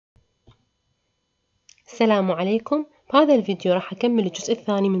السلام عليكم. بهذا الفيديو راح أكمل الجزء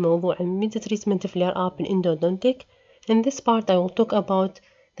الثاني من موضوع immediate treatment flare up in endodontic. In this part I will talk about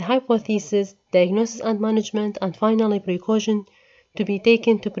the hypothesis, diagnosis and management, and finally precaution to be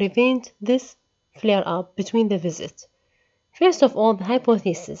taken to prevent this flare up between the visit. First of all, the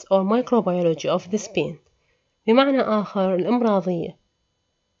hypothesis or microbiology of this pain، بمعنى آخر الإمراضية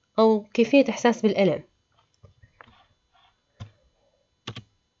أو كيفية إحساس بالألم.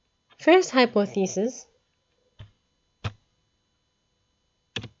 First hypothesis: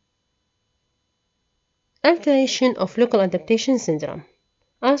 alteration of local adaptation syndrome.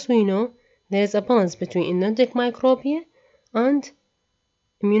 As we know, there is a balance between endodontic microbia and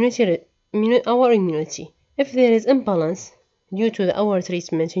our immunity. If there is imbalance due to our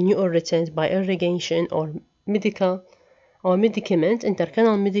treatment new or returned by irrigation or medical or medicament,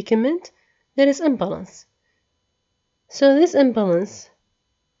 intercanal medicament, there is imbalance. So this imbalance,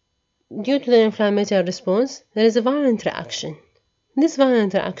 due to the inflammatory response, there is a violent reaction. This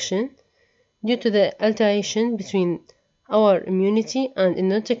violent reaction, due to the alteration between our immunity and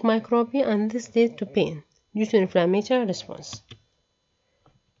endodontic microbia, and this leads to pain due to inflammatory response.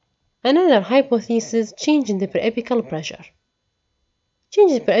 Another hypothesis: change in the periapical pressure.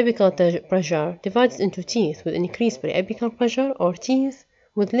 Change in periapical pressure divides into teeth with increased periapical pressure or teeth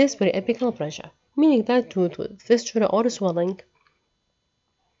with less periapical pressure, meaning that tooth with fistula or swelling,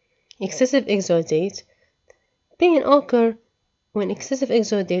 excessive exudate. Pain occurs when excessive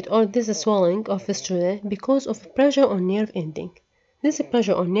exudate or this swelling of fistula because of pressure on nerve ending. This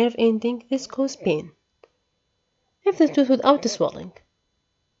pressure on nerve ending, this causes pain. If the tooth without swelling,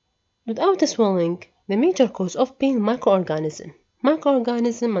 the major cause of pain,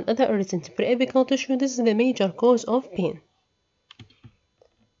 microorganism and other irritant periapical tissue, this is the major cause of pain.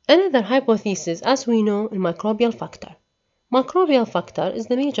 Another hypothesis, as we know, is microbial factor. Microbial factor is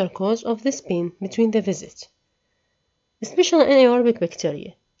the major cause of this pain between the visits, especially anaerobic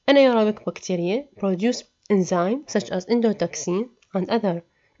bacteria. Anaerobic bacteria produce enzymes such as endotoxin and other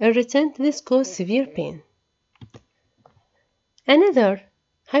irritants. This causes severe pain. Another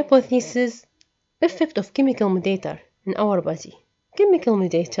hypothesis: effect of chemical mediator in our body. Chemical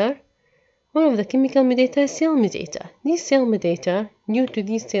mediator, one of the chemical mediator is cell mediator. These cell mediator, due to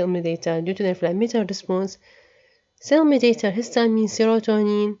the inflammatory response, cell mediator histamine,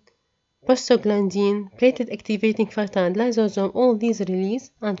 serotonin, prostaglandin, platelet activating factor and lysosome, all these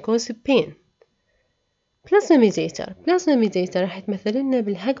release and cause pain. Plasma mediator راح تمثل لنا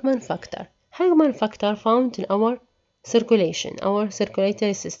بالهجمان factor. Hagman factor found in our circulation, our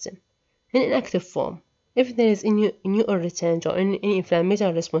circulatory system, in inactive form. If there is any new irritant or any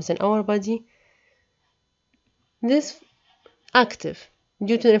inflammatory response in our body, this active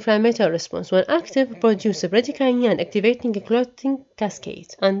due to the inflammatory response. When active, produce bradykinin and activating a clotting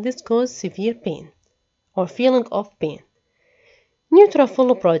cascade, and this causes severe pain or feeling of pain.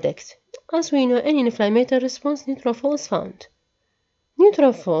 Neutrophil product. As we know, any inflammatory response, neutrophil is found.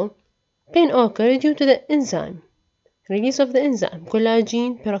 Neutrophil pain occurs due to the enzyme, release of the enzyme,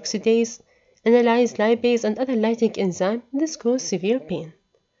 collagen, peroxidase, analyze lipase, and other lytic enzyme. This causes severe pain.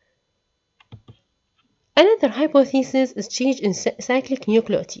 Another hypothesis is change in cyclic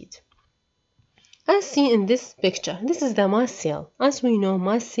nucleotide. As seen in this picture, this is the mast cell. As we know,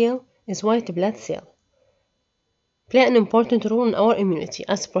 mast cell is white blood cell. Play an important role in our immunity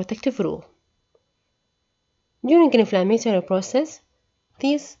as protective role. During an inflammatory process,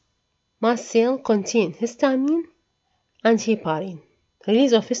 these mast cells contain histamine and heparin.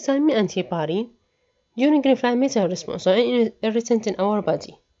 Release of histamine and heparin during an inflammatory response or any irritant in our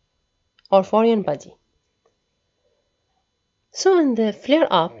body or foreign body. So in the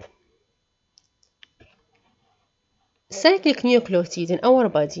flare-up, cyclic nucleotide in our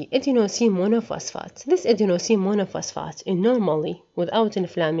body, adenosine monophosphate. This adenosine monophosphate is normally without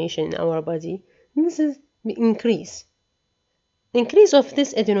inflammation in our body. This is the increase. Increase of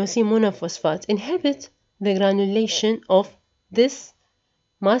this adenosine monophosphate inhibit the granulation of this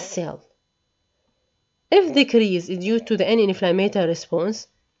mast cell. If decrease is due to the anti-inflammatory response,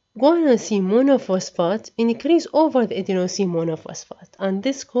 guanosine monophosphate increase over the adenosine monophosphate, and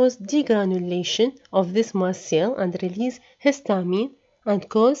this cause degranulation of this mast cell and release histamine and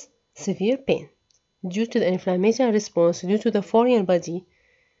cause severe pain due to the inflammatory response due to the foreign body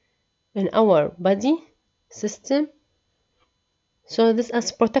in our body system. So this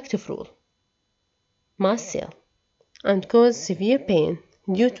as protective rule, mast cell, and cause severe pain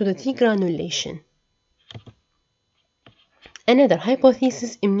due to the degranulation. Another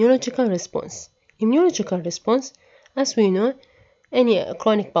hypothesis: immunological response. Immunological response, as we know, any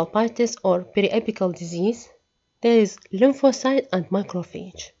chronic pulpitis or periapical disease, there is lymphocyte and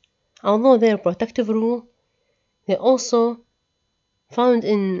macrophage. Although they are protective rule, they also found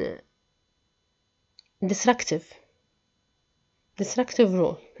in destructive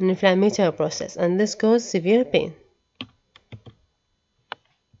rule in inflammatory process, and this causes severe pain.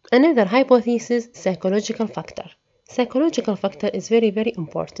 Another hypothesis, psychological factor. Psychological factor is very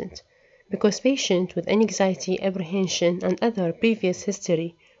important because patients with anxiety, apprehension, and other previous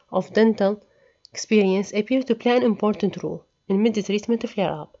history of dental experience appear to play an important role in mid-treatment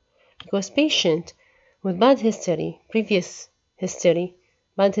flare-up. Because patients with previous history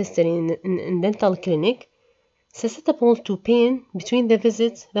in dental clinic, susceptible to pain between the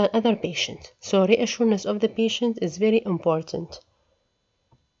visits than other patients. So reassurance of the patient is very important.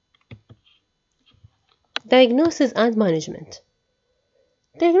 Diagnosis and management.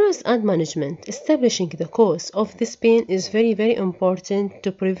 Diagnosis and management. Establishing the cause of this pain is very important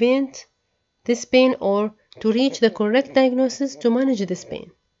to prevent this pain or to reach the correct diagnosis to manage this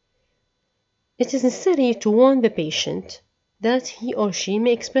pain. It is necessary to warn the patient that he or she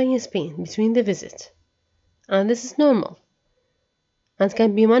may experience pain between the visits, and this is normal and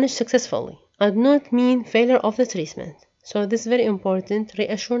can be managed successfully and not mean failure of the treatment. So this is very important,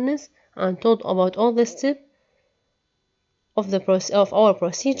 reassurance, and told about all the steps of our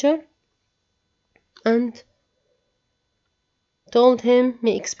procedure, and told him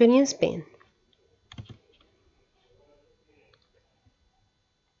may experience pain.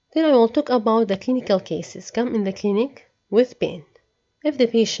 Then I will talk about the clinical cases come in the clinic with pain. If the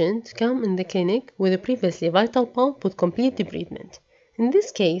patient come in the clinic with a previously vital pulp with complete debridement. In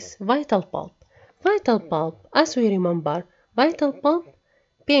this case, vital pulp, as we remember, vital pulp,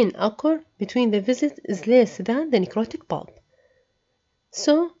 pain occur between the visits is less than the necrotic pulp.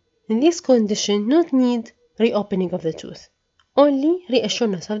 So, in this condition, not need reopening of the tooth, only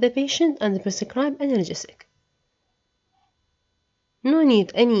reassurance of the patient and prescribe analgesic. No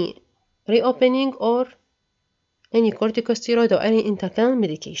need any reopening or any corticosteroid or any intercanal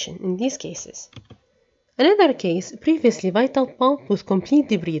medication in these cases. Another case, previously vital pulp with complete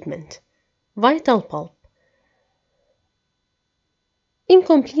debridement. Vital pulp.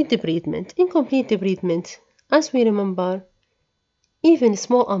 Incomplete debridement, as we remember, even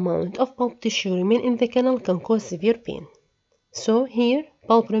small amount of pulp tissue remain in the canal can cause severe pain. So here,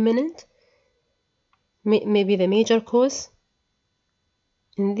 pulp remnant may be the major cause.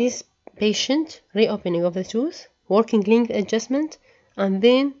 In this patient, reopening of the tooth, working length adjustment, and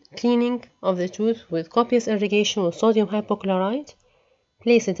then cleaning of the tooth with copious irrigation with sodium hypochlorite,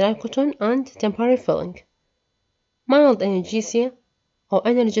 place a dry cotton, and temporary filling. Mild analgesia or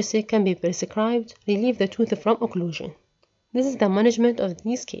analgesic can be prescribed, relieve the tooth from occlusion. This is the management of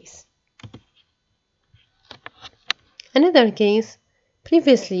this case. Another case,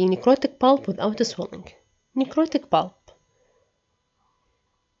 previously necrotic pulp without swelling. Necrotic pulp.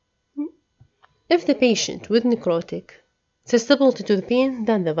 If the patient with necrotic susceptible to the pain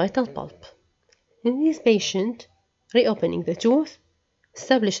than the vital pulp. In this patient, reopening the tooth,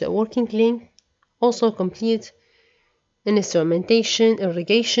 establish the working length, also complete instrumentation,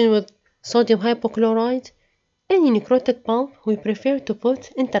 irrigation with sodium hypochlorite. Any necrotic pulp, we prefer to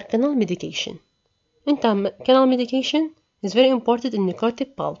put intercanal medication. Intercanal medication is very important in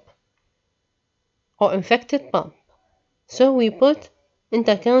necrotic pulp or infected pulp. So we put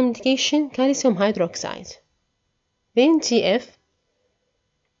intercanal medication, calcium hydroxide. The NTF,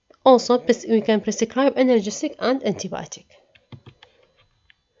 also we can prescribe analgesic and antibiotic.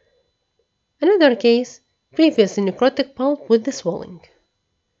 Another case, previously necrotic pulp with the swelling.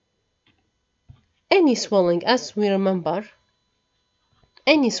 Any swelling, as we remember,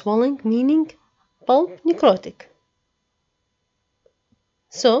 any swelling meaning pulp necrotic.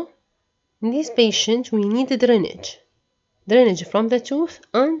 So, in this patient, we need drainage from the tooth,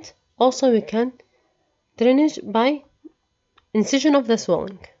 and also we can drainage by incision of the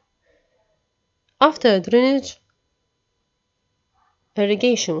swelling. After drainage,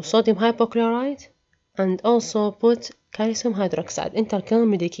 irrigation with sodium hypochlorite, and also put calcium hydroxide intercanal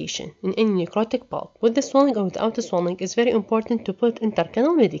medication in any necrotic pulp. With the swelling or without the swelling, it's very important to put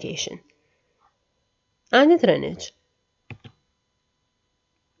intercanal medication and drainage.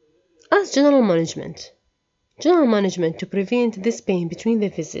 As general management to prevent this pain between the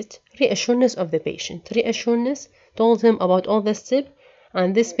visit, reassurance of the patient. Reassurance told him about all the steps,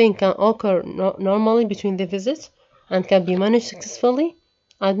 and this pain can occur normally between the visits and can be managed successfully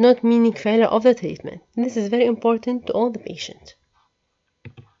and not meaning failure of the treatment. This is very important to all the patients.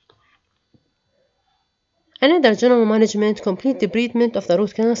 Another general management, complete debridement of the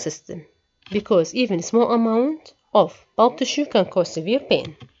root canal system, because even small amount of pulp tissue can cause severe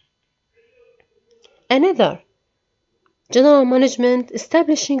pain. Another General management,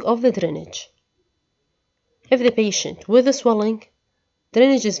 establishing of the drainage. If the patient with the swelling,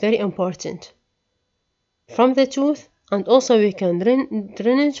 drainage is very important from the tooth, and also we can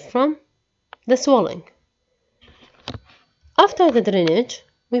drainage from the swelling. After the drainage,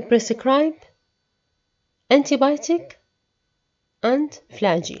 we prescribe antibiotic and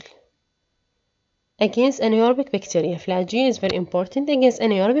flagyl against anaerobic bacteria. Flagyl is very important against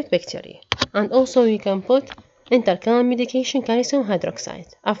anaerobic bacteria. And also we can put intercanal medication calcium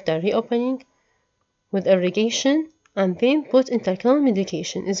hydroxide after reopening with irrigation, and then put intercanal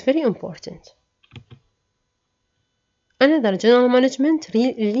medication is very important. Another general management,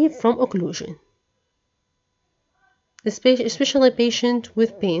 relief from occlusion. Especially patient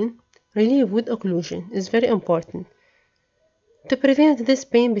with pain, relief with occlusion is very important to prevent this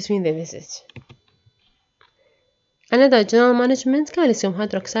pain between the visits. Another general management, calcium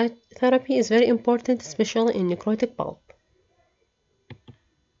hydroxide therapy is very important, especially in necrotic pulp.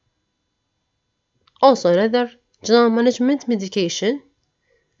 Also, another general management medication,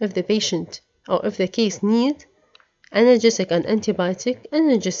 if the patient or if the case need analgesic and antibiotic.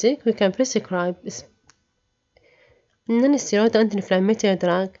 Analgesic, we can prescribe non-steroidal anti-inflammatory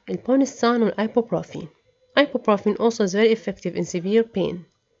drug, البونستان or ibuprofen. Ibuprofen also is very effective in severe pain.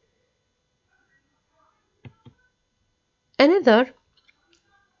 Another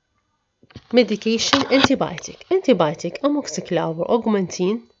medication, antibiotic. Antibiotic, amoxiclav or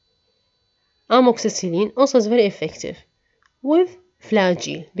augmentin, amoxicillin also is very effective with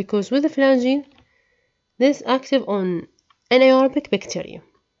flagyl, because with the flagyl, this is active on anaerobic bacteria.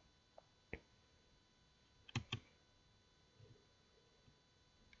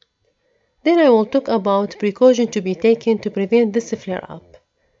 Then I will talk about precaution to be taken to prevent this flare-up.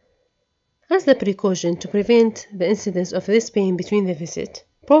 As the precaution to prevent the incidence of this pain between the visit,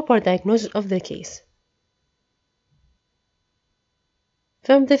 proper diagnosis of the case.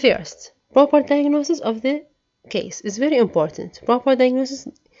 From the first, proper diagnosis of the case is very important. Proper diagnosis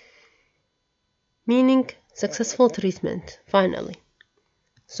meaning successful treatment, finally.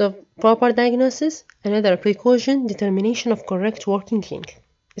 So, proper diagnosis, another precaution, determination of correct working length,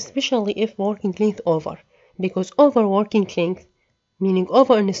 especially if working length over, because over working length, meaning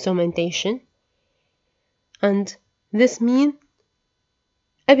over instrumentation, and this means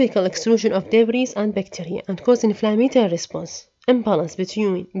apical extrusion of debris and bacteria and cause inflammatory response, imbalance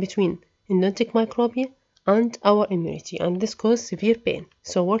between endodontic microbia and our immunity, and this causes severe pain.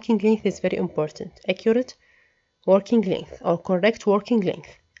 So working length is very important. Accurate working length or correct working length.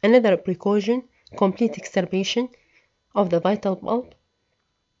 Another precaution, complete extirpation of the vital pulp,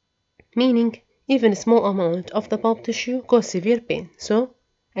 meaning even a small amount of the pulp tissue causes severe pain. So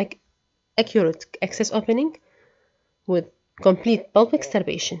accurate access opening with complete pulp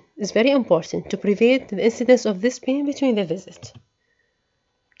extirpation is very important to prevent the incidence of this pain between the visits.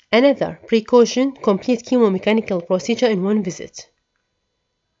 Another precaution, complete chemomechanical procedure in one visit.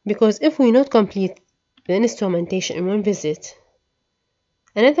 Because if we not complete the instrumentation in one visit,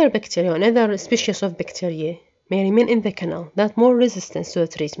 another bacteria, another species of bacteria may remain in the canal that more resistance to the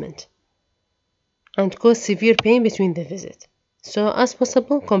treatment and cause severe pain between the visit. So as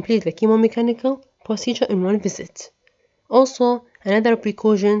possible, complete the chemomechanical procedure in one visit. Also, another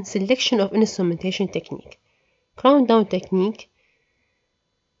precaution, selection of instrumentation technique. Crown down technique.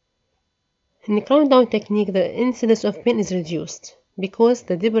 In the crown down technique, the incidence of pain is reduced because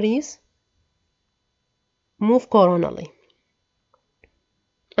the debris move coronally,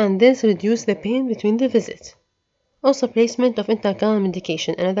 and this reduces the pain between the visits. Also, placement of intercanal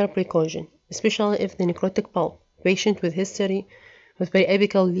medication, another precaution, especially if the necrotic pulp, patient with history with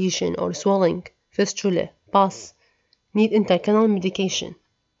periapical lesion or swelling, fistula, pus, need intercanal medication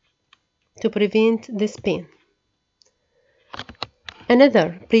to prevent this pain.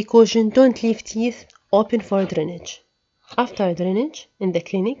 Another precaution, don't leave teeth open for drainage. After drainage in the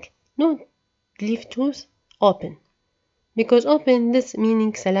clinic, don't leave tooth open. Because open, this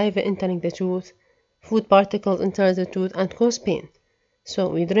meaning saliva entering the tooth, food particles enter the tooth and cause pain. So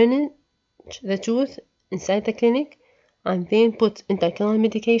we drainage the tooth inside the clinic and then put intercanal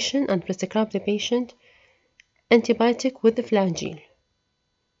medication and prescribe the patient antibiotic with the flagyl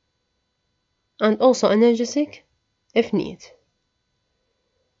and also analgesic if need.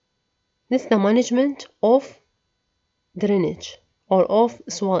 This is the management of drainage or of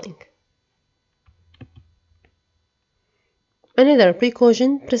swelling. Another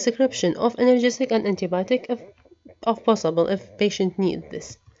precaution, prescription of analgesic and antibiotic if possible, if patient needs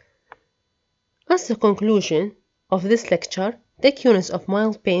this. As a conclusion of this lecture, the occurrence of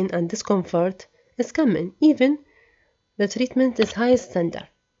mild pain and discomfort is common, even the treatment is high standard.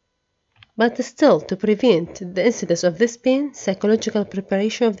 But still, to prevent the incidence of this pain, psychological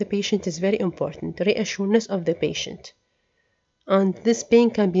preparation of the patient is very important, reassurance of the patient. And this pain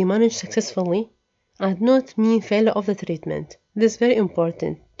can be managed successfully and not mean failure of the treatment. This is very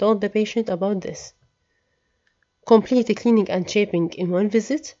important. Tell the patient about this. Complete cleaning and shaping in one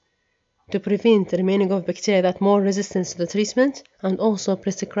visit to prevent the remaining of bacteria that more resistant to the treatment, and also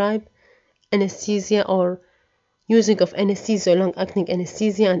prescribe anesthesia or using of anesthesia, long-acting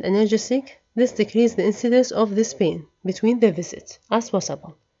anesthesia and analgesic. This decreases the incidence of this pain between the visits as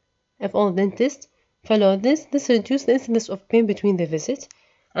possible. If all dentists follow this reduces the incidence of pain between the visits,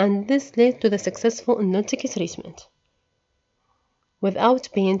 and this led to the successful endodontic treatment without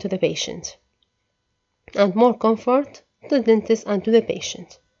pain to the patient and more comfort to the dentist and to the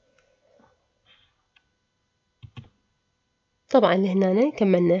patient. طبعا لهنا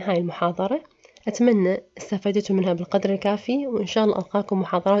كملنا هاي المحاضرة. أتمنى استفدتوا منها بالقدر الكافي، وإن شاء الله ألقاكم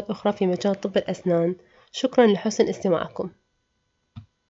محاضرات أخرى في مجال طب الأسنان. شكرا لحسن استماعكم.